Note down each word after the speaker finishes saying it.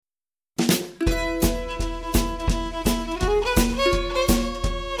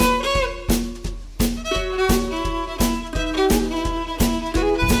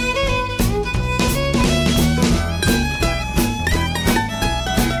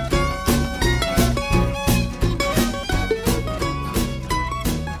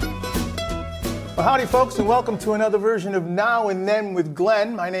Well, howdy, folks, and welcome to another version of Now and Then with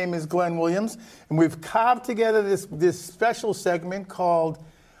Glenn. My name is Glenn Williams, and we've carved together this special segment called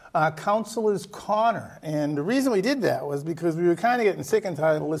Councilor's Corner. And the reason we did that was because we were kind of getting sick and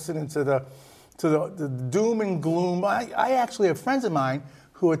tired of listening to the doom and gloom. I actually have friends of mine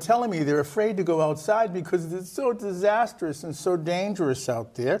who are telling me they're afraid to go outside because it's so disastrous and so dangerous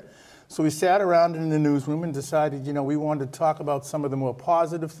out there. So we sat around in the newsroom and decided, we wanted to talk about some of the more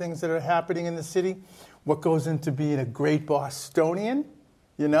positive things that are happening in the city, what goes into being a great Bostonian,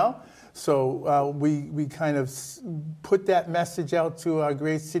 So we kind of put that message out to our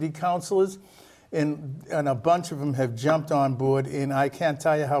great city councilors, and a bunch of them have jumped on board, and I can't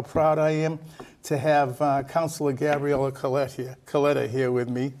tell you how proud I am to have Councilor Gabriela Coletta here with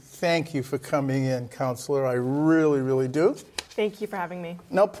me. Thank you for coming in, Councilor. I really, really do. Thank you for having me.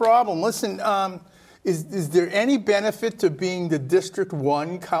 No problem. Listen, is there any benefit to being the District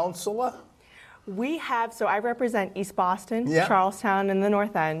 1 councilor? We have, so I represent East Boston, Charlestown, and the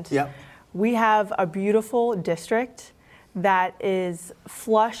North End. Yeah. We have a beautiful district that is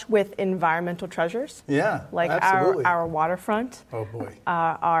flush with environmental treasures. Yeah, like absolutely. our waterfront. Oh, boy.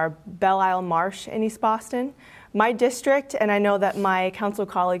 Our Belle Isle Marsh in East Boston. My district, and I know that my council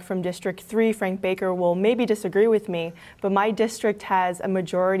colleague from District 3, Frank Baker, will maybe disagree with me, but my district has a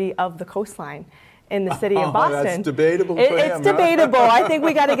majority of the coastline in the city of Boston. That's debatable for It's him, debatable. I think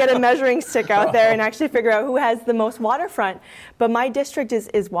we got to get a measuring stick out there and actually figure out who has the most waterfront. But my district is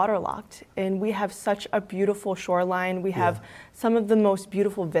waterlocked, and we have such a beautiful shoreline. We have some of the most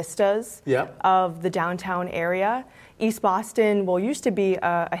beautiful vistas of the downtown area. East Boston used to be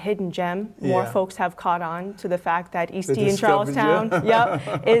a hidden gem. More folks have caught on to the fact that East T in Charlestown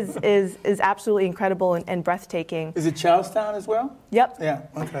is absolutely incredible and breathtaking. Is it Charlestown as well? Yep. Yeah,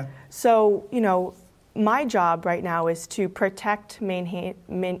 okay. So, my job right now is to protect, maintain,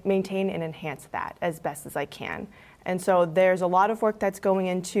 and enhance that as best as I can. And so there's a lot of work that's going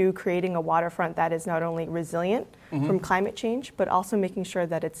into creating a waterfront that is not only resilient from climate change, but also making sure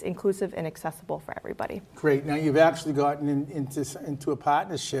that it's inclusive and accessible for everybody. Great. Now, you've actually gotten into a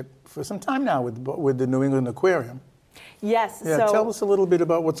partnership for some time now with the New England Aquarium. Yes. Yeah, tell us a little bit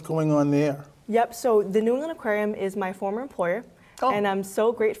about what's going on there. Yep. So the New England Aquarium is my former employer. And I'm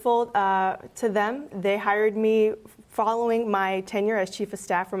so grateful to them. They hired me following my tenure as chief of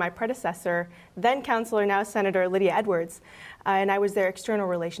staff for my predecessor, then Councilor, now Senator Lydia Edwards, and I was their external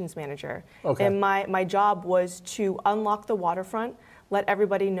relations manager. Okay. And my job was to unlock the waterfront, let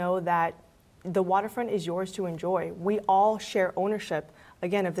everybody know that the waterfront is yours to enjoy. We all share ownership,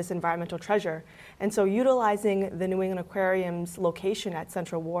 again, of this environmental treasure. And so utilizing the New England Aquarium's location at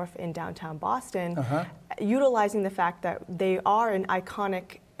Central Wharf in downtown Boston, utilizing the fact that they are an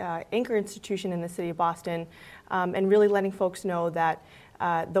iconic anchor institution in the city of Boston, and really letting folks know that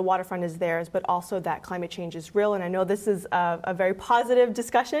the waterfront is theirs, but also that climate change is real. And I know this is a very positive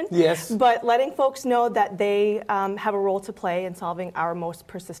discussion, but letting folks know that they have a role to play in solving our most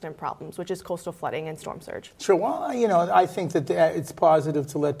persistent problems, which is coastal flooding and storm surge. Sure. Well, I think that it's positive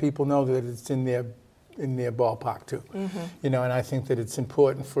to let people know that it's in their ballpark too. And I think that it's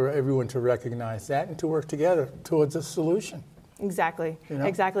important for everyone to recognize that and to work together towards a solution. Exactly,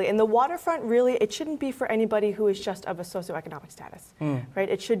 exactly. And the waterfront really, it shouldn't be for anybody who is just of a socioeconomic status, right?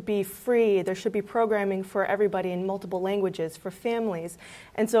 It should be free. There should be programming for everybody in multiple languages, for families.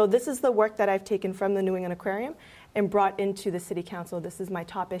 And so this is the work that I've taken from the New England Aquarium and brought into the City Council. This is my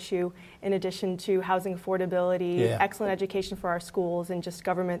top issue, in addition to housing affordability, excellent education for our schools, and just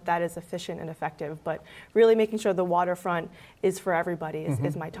government that is efficient and effective. But really making sure the waterfront is for everybody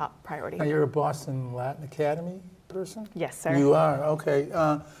is my top priority. Now, you're a Boston Latin Academy person? Yes, sir. You are? Okay.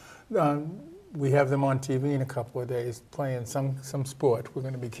 We have them on TV in a couple of days playing some sport. We're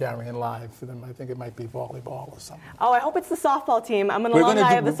going to be carrying live for them. I think it might be volleyball or something. Oh, I hope it's the softball team. I'm an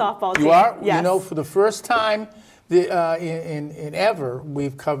alumni of the softball team. You are? Yes. For the first time in ever,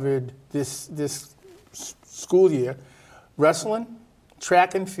 we've covered this school year wrestling,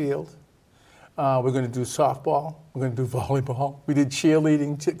 track and field. We're going to do softball. We're going to do volleyball. We did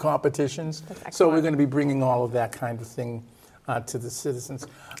cheerleading competitions. So we're going to be bringing all of that kind of thing to the citizens.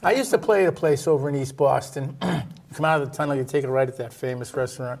 I used to play at a place over in East Boston. You come out of the tunnel, you take a right at that famous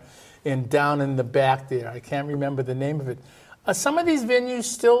restaurant, and down in the back there, I can't remember the name of it. Are some of these venues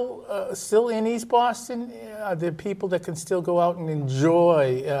still in East Boston? Are there people that can still go out and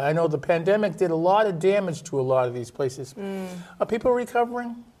enjoy? I know the pandemic did a lot of damage to a lot of these places. Are people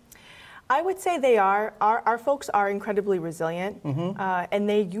recovering? I would say they are. Our folks are incredibly resilient, and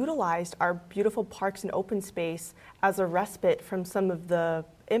they utilized our beautiful parks and open space as a respite from some of the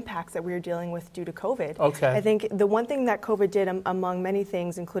impacts that we were dealing with due to COVID. Okay. I think the one thing that COVID did, among many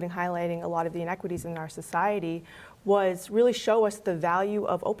things, including highlighting a lot of the inequities in our society, was really show us the value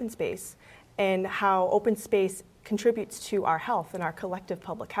of open space and how open space contributes to our health and our collective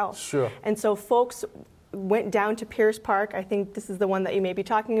public health. Sure. And so folks went down to Pierce Park. I think this is the one that you may be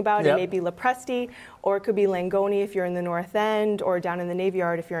talking about. Yep. It may be La Presti, or it could be Langone if you're in the North End, or down in the Navy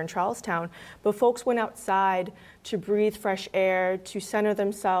Yard if you're in Charlestown. But folks went outside to breathe fresh air, to center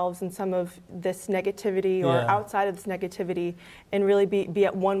themselves in some of this negativity or outside of this negativity, and really be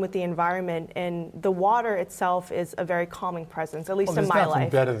at one with the environment. And the water itself is a very calming presence, at least in my life. There's nothing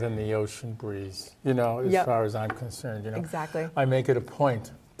life. better than the ocean breeze, as far as I'm concerned. Exactly. I make it a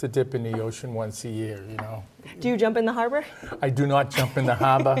point to dip in the ocean once a year, Do you jump in the harbor? I do not jump in the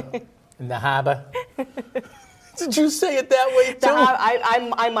harbor. In the harbor. Did you say it that way too?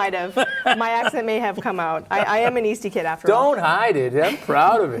 I might have. My accent may have come out. I am an Eastie kid after all. Don't hide it. I'm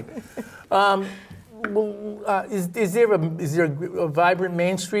proud of it. Is there a vibrant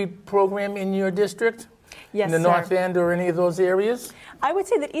Main Street program in your district? Yes, in the North End or any of those areas? I would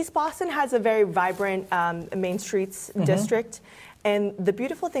say that East Boston has a very vibrant Main Streets district. And the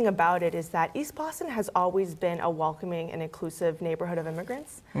beautiful thing about it is that East Boston has always been a welcoming and inclusive neighborhood of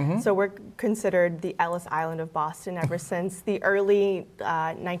immigrants. So we're considered the Ellis Island of Boston ever since the early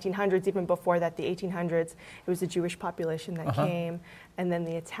 1900s, even before that, the 1800s. It was the Jewish population that came, and then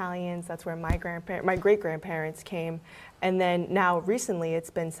the Italians. That's where my great-grandparents came. And then now recently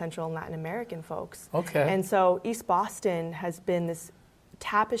it's been Central and Latin American folks. Okay. And so East Boston has been this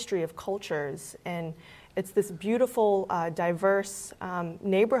tapestry of cultures, and it's this beautiful, diverse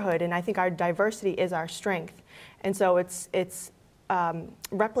neighborhood, and I think our diversity is our strength. And so it's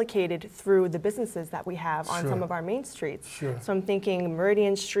replicated through the businesses that we have on some of our main streets. Sure. So I'm thinking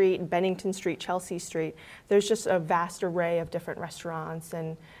Meridian Street, Bennington Street, Chelsea Street. There's just a vast array of different restaurants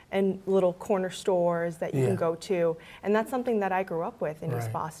and little corner stores that you can go to. And that's something that I grew up with in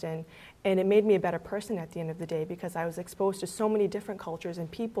East Boston. And it made me a better person at the end of the day because I was exposed to so many different cultures and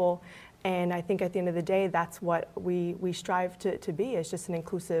people. And I think at the end of the day, that's what we strive to be, is just an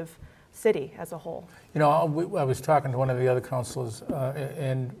inclusive city as a whole. I was talking to one of the other councilors,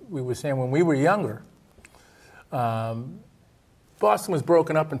 and we were saying when we were younger, Boston was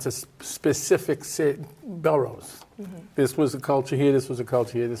broken up into specific boroughs. This was a culture here, this was a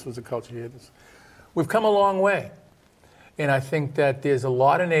culture here, this was a culture here. We've come a long way. And I think that there's a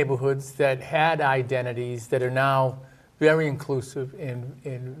lot of neighborhoods that had identities that are now very inclusive and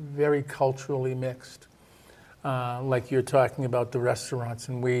very culturally mixed. Like you're talking about the restaurants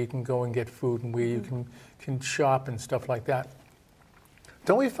and where you can go and get food and where you can shop and stuff like that.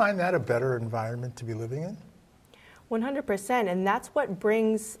 Don't we find that a better environment to be living in? 100%, and that's what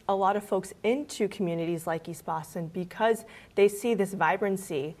brings a lot of folks into communities like East Boston, because they see this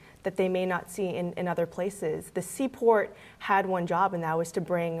vibrancy that they may not see in other places. The Seaport had one job, and that was to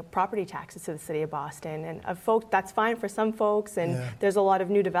bring property taxes to the city of Boston. And that's fine for some folks, and there's a lot of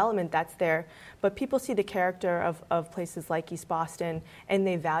new development that's there. But people see the character of places like East Boston, and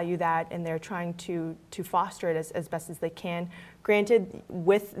they value that, and they're trying to foster it as best as they can. Granted,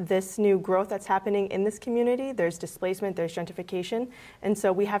 with this new growth that's happening in this community, there's displacement, there's gentrification, and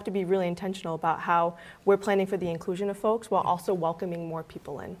so we have to be really intentional about how we're planning for the inclusion of folks while also welcoming more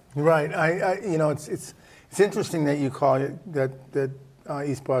people in. Right. It's interesting that you call it that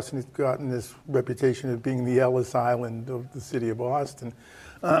East Boston has gotten this reputation of being the Ellis Island of the city of Boston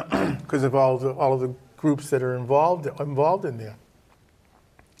because of all of the groups that are involved in there.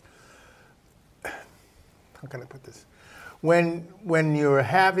 How can I put this? When you're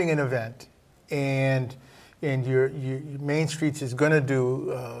having an event and your Main Streets is going to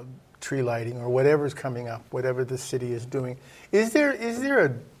do tree lighting or whatever's coming up, whatever the city is doing, is there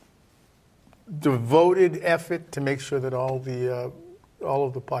a devoted effort to make sure that all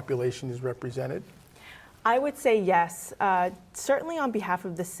of the population is represented? I would say yes, certainly on behalf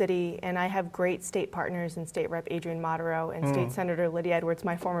of the city, and I have great state partners in State Rep. Adrian Modero and State Senator Lydia Edwards,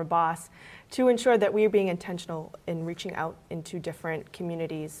 my former boss, to ensure that we are being intentional in reaching out into different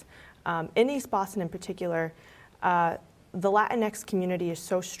communities. In East Boston in particular, the Latinx community is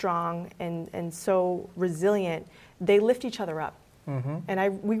so strong and so resilient, they lift each other up.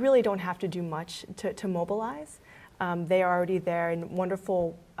 And we really don't have to do much to mobilize. They are already there, and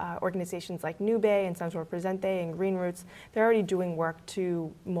wonderful organizations like New Bay and Sons Represente and Green Roots, they're already doing work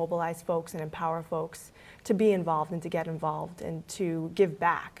to mobilize folks and empower folks to be involved and to get involved and to give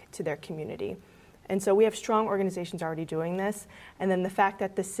back to their community. And so we have strong organizations already doing this. And then the fact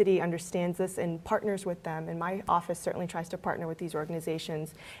that the city understands this and partners with them, and my office certainly tries to partner with these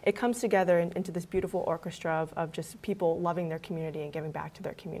organizations, it comes together into this beautiful orchestra of just people loving their community and giving back to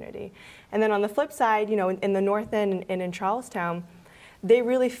their community. And then on the flip side, you know, in the North End and in Charlestown, they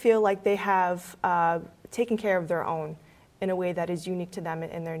really feel like they have taken care of their own in a way that is unique to them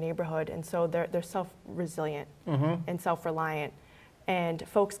in their neighborhood. And so they're self-resilient and self-reliant. And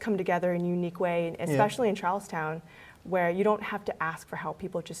folks come together in a unique way, especially in Charlestown, where you don't have to ask for help.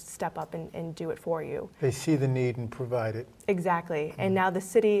 People just step up and do it for you. They see the need and provide it. Exactly. And now the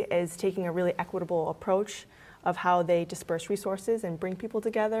city is taking a really equitable approach of how they disperse resources and bring people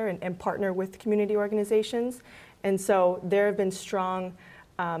together and partner with community organizations. And so there have been strong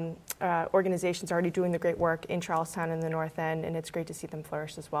organizations already doing the great work in Charlestown and the North End, and it's great to see them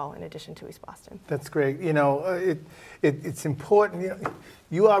flourish as well, in addition to East Boston. That's great. You know, it's important. You know,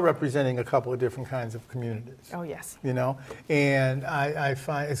 you are representing a couple of different kinds of communities. Oh, yes. You know, and I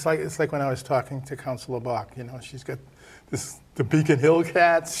find it's like when I was talking to Councilor Bach. You know, she's got the Beacon Hill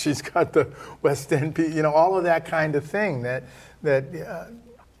Cats. She's got the West End. You know, all of that kind of thing.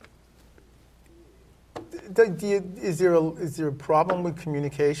 Is there a problem with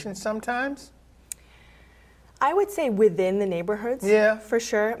communication sometimes? I would say within the neighborhoods, yeah, for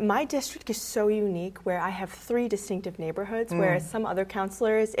sure. My district is so unique where I have 3 distinctive neighborhoods, whereas some other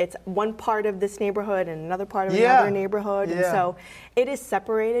councilors, it's one part of this neighborhood and another part of another neighborhood. And so it is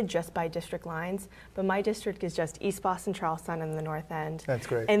separated just by district lines, but my district is just East Boston, Charlestown, and the North End. That's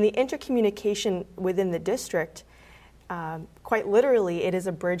great. And the intercommunication within the district, quite literally, it is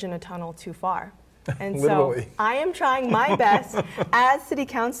a bridge and a tunnel too far. And so I am trying my best as city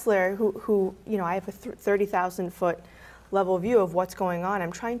councilor who you know, I have a 30,000 foot level view of what's going on.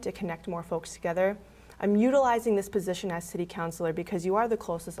 I'm trying to connect more folks together. I'm utilizing this position as city councilor because you are the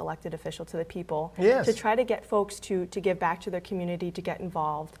closest elected official to the people, to try to get folks to give back to their community, to get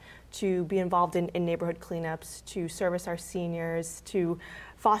involved, to be involved in neighborhood cleanups, to service our seniors, to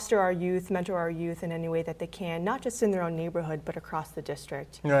foster our youth, mentor our youth in any way that they can, not just in their own neighborhood, but across the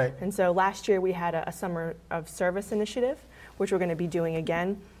district. Right. And so last year we had a Summer of Service initiative, which we're going to be doing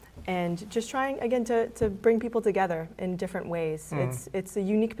again, and just trying again to bring people together in different ways. It's a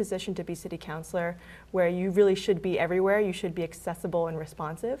unique position to be city councilor, where you really should be everywhere. You should be accessible and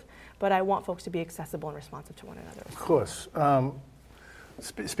responsive, but I want folks to be accessible and responsive to one another. Of course.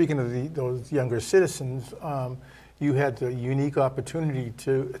 Speaking of those younger citizens, you had the unique opportunity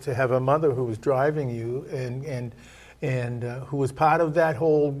to have a mother who was driving you and who was part of that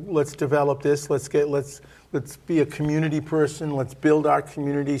whole, let's develop this, let's be a community person, let's build our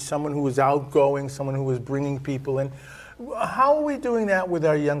community, someone who was outgoing, someone who was bringing people in. How are we doing that with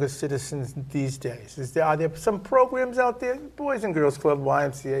our younger citizens these days? Are there some programs out there? Boys and Girls Club,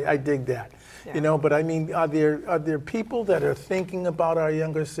 YMCA, I dig that. Yeah. You know, but I mean, are there people that are thinking about our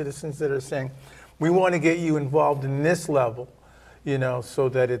younger citizens that are saying, we want to get you involved in this level, you know, so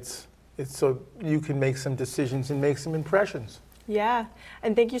that it's so you can make some decisions and make some impressions? Yeah,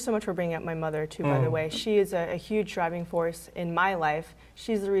 and thank you so much for bringing up my mother too, by the way. She is a huge driving force in my life.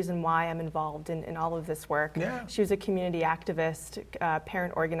 She's the reason why I'm involved in all of this work. Yeah. She was a community activist,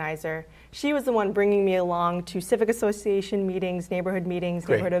 parent organizer. She was the one bringing me along to civic association meetings, neighborhood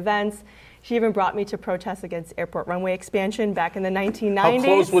events. She even brought me to protests against airport runway expansion back in the 1990s. How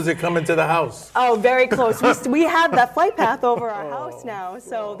close was it coming to the house? Oh, very close. We have that flight path over our house now.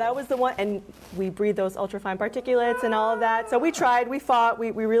 So that was the one. And we breathe those ultrafine particulates and all of that. So we tried, we fought,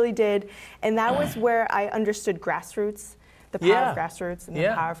 we really did. And that was where I understood grassroots, the power of grassroots and the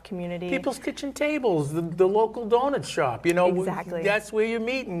power of community. People's kitchen tables, the local donut shop, you know. Exactly. That's where you're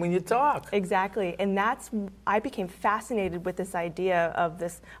meeting when you talk. Exactly. And I became fascinated with this idea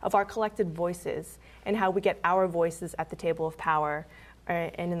of our collected voices and how we get our voices at the table of power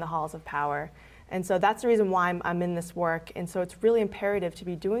and in the halls of power. And so that's the reason why I'm in this work. And so it's really imperative to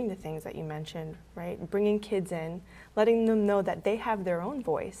be doing the things that you mentioned, right? Bringing kids in, letting them know that they have their own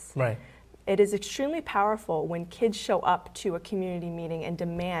voice. Right. It is extremely powerful when kids show up to a community meeting and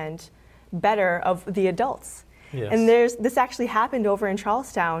demand better of the adults. Yes. And this actually happened over in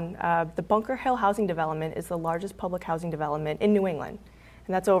Charlestown. The Bunker Hill housing development is the largest public housing development in New England,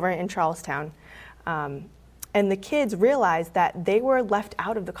 and that's over in Charlestown. And the kids realized that they were left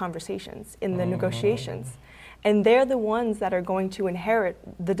out of the conversations in the negotiations. And they're the ones that are going to inherit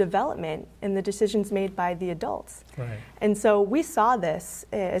the development and the decisions made by the adults. Right. And so we saw this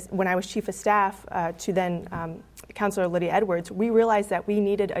when I was chief of staff to then Councilor Lydia Edwards. We realized that we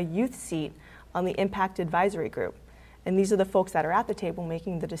needed a youth seat on the Impact Advisory Group. And these are the folks that are at the table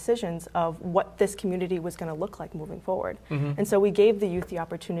making the decisions of what this community was going to look like moving forward. And so we gave the youth the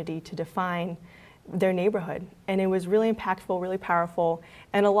opportunity to define their neighborhood. And it was really impactful, really powerful.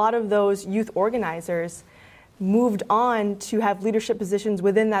 And a lot of those youth organizers moved on to have leadership positions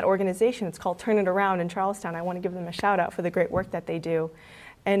within that organization. It's called Turn It Around in Charlestown. I want to give them a shout out for the great work that they do.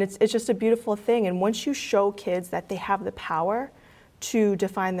 And it's just a beautiful thing. And once you show kids that they have the power to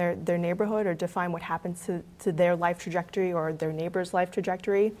define their neighborhood or define what happens to their life trajectory or their neighbor's life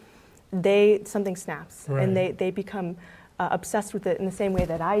trajectory, something snaps. Right. And they become obsessed with it in the same way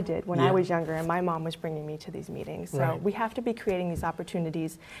that I did when Yeah. I was younger and my mom was bringing me to these meetings. So Right. we have to be creating these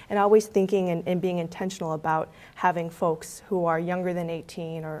opportunities and always thinking and being intentional about having folks who are younger than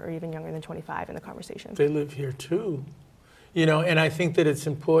 18 or even younger than 25 in the conversation. They live here too. And I think that it's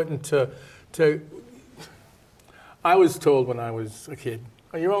important to I was told when I was a kid,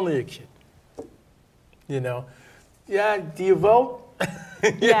 oh, you're only a kid. Yeah, do you vote?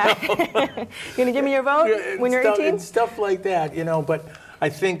 Yeah. You're gonna give me your vote when you're 18? And stuff like that, But I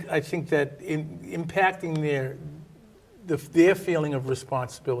think that in impacting their feeling of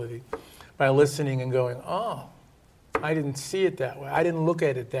responsibility by listening and going, oh, I didn't see it that way. I didn't look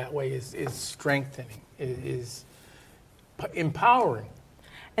at it that way is strengthening, is empowering.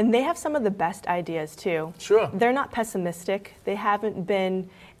 And they have some of the best ideas too. Sure. They're not pessimistic. They haven't been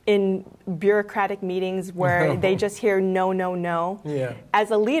in bureaucratic meetings where No. they just hear no, no, no. Yeah.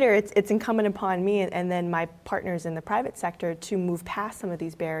 As a leader, it's incumbent upon me and then my partners in the private sector to move past some of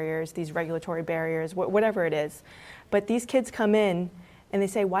these barriers, these regulatory barriers, whatever it is. But these kids come in and they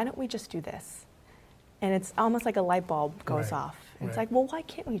say, why don't we just do this? And it's almost like a light bulb goes Right. off. And It's Right. like, well, why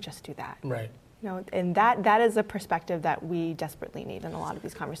can't we just do that? Right. And that is a perspective that we desperately need in a lot of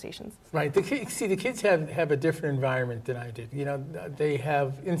these conversations. Right. The kids have a different environment than I did. They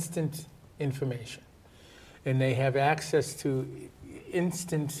have instant information, and they have access to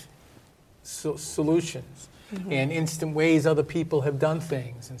instant solutions and instant ways other people have done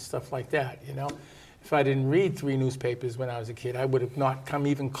things and stuff like that. If I didn't read 3 newspapers when I was a kid, I would have not come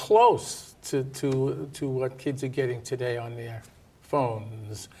even close to what kids are getting today on their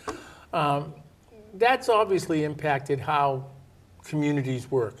phones. That's obviously impacted how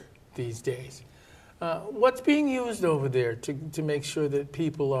communities work these days. What's being used over there to make sure that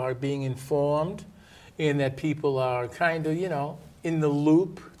people are being informed and that people are kind of, in the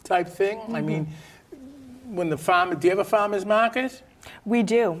loop type thing? I mean, do you have a farmer's market? We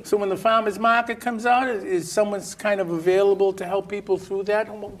do. So when the farmer's market comes out, is someone kind of available to help people through that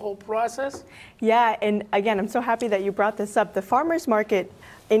whole process? Yeah, and again, I'm so happy that you brought this up. The farmers market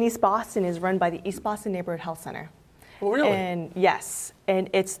in East Boston is run by the East Boston Neighborhood Health Center. Oh, really? And yes, and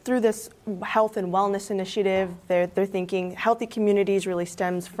it's through this health and wellness initiative. They're thinking healthy communities really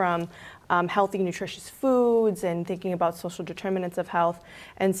stems from healthy, nutritious foods and thinking about social determinants of health.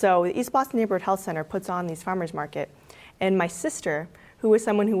 And so the East Boston Neighborhood Health Center puts on these farmers market. And my sister, who is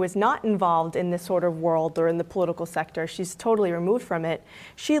someone who was not involved in this sort of world or in the political sector, she's totally removed from it,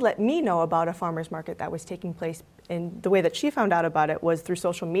 she let me know about a farmers market that was taking place. And the way that she found out about it was through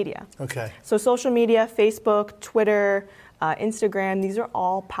social media. Okay. So social media, Facebook, Twitter, Instagram, these are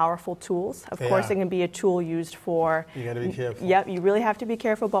all powerful tools. Of course, it can be a tool used for... You got to be careful. Yep, you really have to be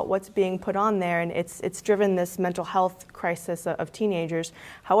careful about what's being put on there, and it's driven this mental health crisis of teenagers.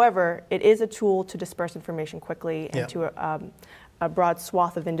 However, it is a tool to disperse information quickly and to a broad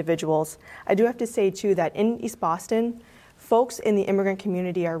swath of individuals. I do have to say, too, that in East Boston, folks in the immigrant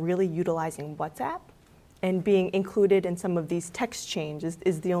community are really utilizing WhatsApp, and being included in some of these text chains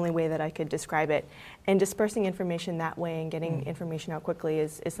is the only way that I could describe it. And dispersing information that way and getting information out quickly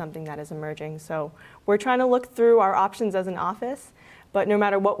is something that is emerging. So we're trying to look through our options as an office, but no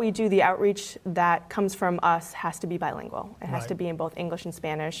matter what we do, the outreach that comes from us has to be bilingual. It has to be in both English and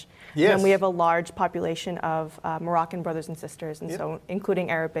Spanish. Yes. And we have a large population of Moroccan brothers and sisters, and so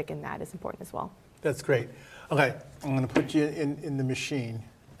including Arabic in that is important as well. That's great. Okay, I'm going to put you in the machine.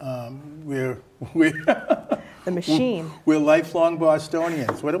 We're The machine. We're lifelong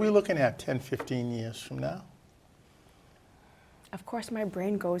Bostonians. What are we looking at 10, 15 years from now? Of course, my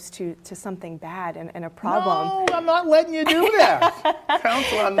brain goes to something bad and a problem. No, I'm not letting you do that.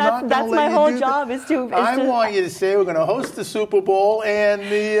 Councilor, I'm not going to let you do that. That's my whole job is to... I want you to say we're going to host the Super Bowl and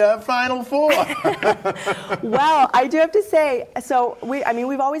the Final Four. Well, I do have to say, so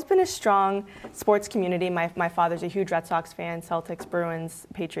we've always been a strong sports community. My father's a huge Red Sox fan, Celtics, Bruins,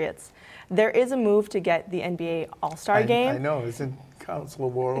 Patriots. There is a move to get the NBA All-Star game. I know, isn't Councilor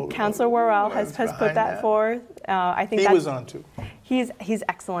Worrell? Councilor Worrell has put that forth. I think he was on too. He's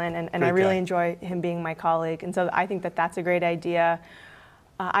excellent, and I really enjoy him being my colleague. And so I think that's a great idea.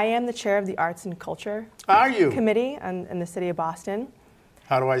 I am the chair of the Arts and Culture Committee in the city of Boston.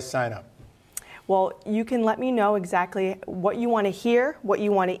 How do I sign up? Well, you can let me know exactly what you want to hear, what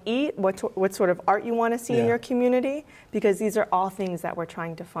you want to eat, what sort of art you want to see in your community, because these are all things that we're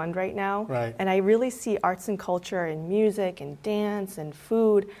trying to fund right now. Right. And I really see arts and culture and music and dance and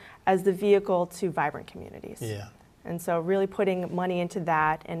food as the vehicle to vibrant communities. Yeah. And so really putting money into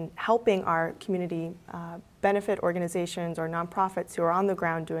that and helping our community benefit organizations or nonprofits who are on the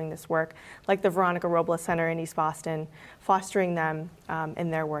ground doing this work, like the Veronica Robles Center in East Boston, fostering them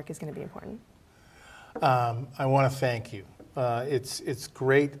in their work is going to be important. I want to thank you. It's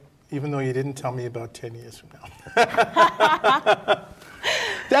great, even though you didn't tell me about 10 years from now.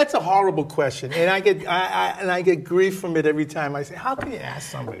 That's a horrible question, and I get grief from it every time. I say, how can you ask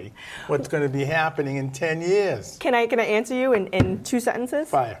somebody what's going to be happening in 10 years? Can I answer you in 2 sentences?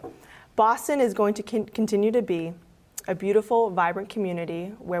 Fire. Boston is going to continue to be a beautiful, vibrant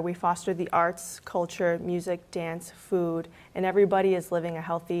community where we foster the arts, culture, music, dance, food, and everybody is living a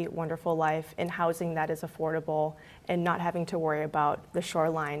healthy, wonderful life in housing that is affordable and not having to worry about the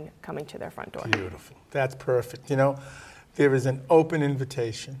shoreline coming to their front door. Beautiful. That's perfect. There is an open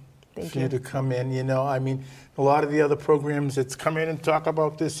invitation for you to come in. I mean, a lot of the other programs, it's come in and talk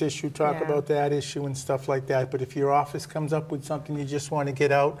about this issue, talk about that issue and stuff like that. But if your office comes up with something you just want to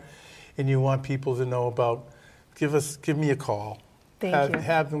get out and you want people to know about, give me a call.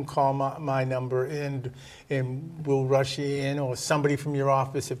 Have them call my number and we'll rush you in, or somebody from your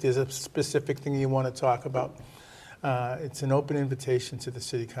office if there's a specific thing you want to talk about. It's an open invitation to the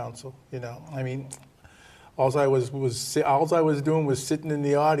City Council. I mean, all I was doing was sitting in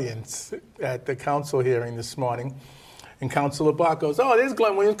the audience at the council hearing this morning, and Councilor Bach goes, "Oh, there's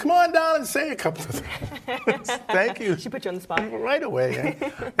Glenn Williams. Come on down and say a couple of things." Thank you. She put you on the spot right away,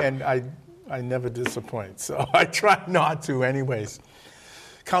 and I never disappoint, so I try not to, anyways.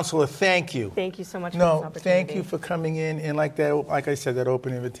 Councilor, thank you. Thank you so much for this opportunity. Thank you for coming in, and like I said, that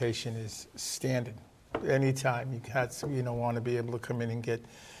open invitation is standard. Anytime you want to be able to come in and get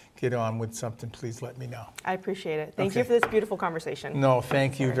on with something, please let me know. I appreciate it. Thank you for this beautiful conversation. No,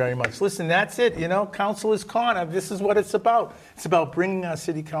 thank you very much. Listen, that's it. Councilor's Corner. This is what it's about. It's about bringing our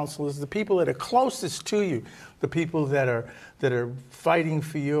city councilors, the people that are closest to you, the people that are fighting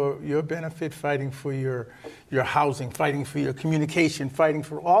for your benefit, fighting for your housing, fighting for your communication, fighting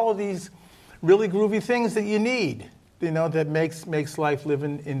for all of these really groovy things that you need, that makes life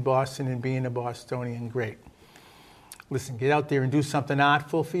living in Boston and being a Bostonian great. Listen, get out there and do something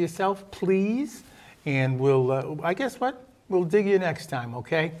artful for yourself, please. And I guess what? We'll dig you next time,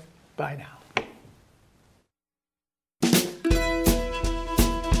 okay? Bye now.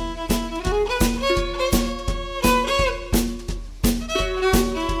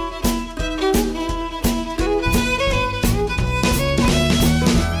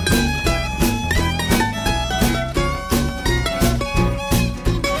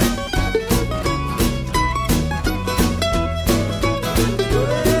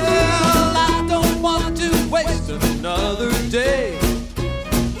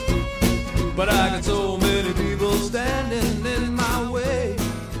 But I got so many people standing in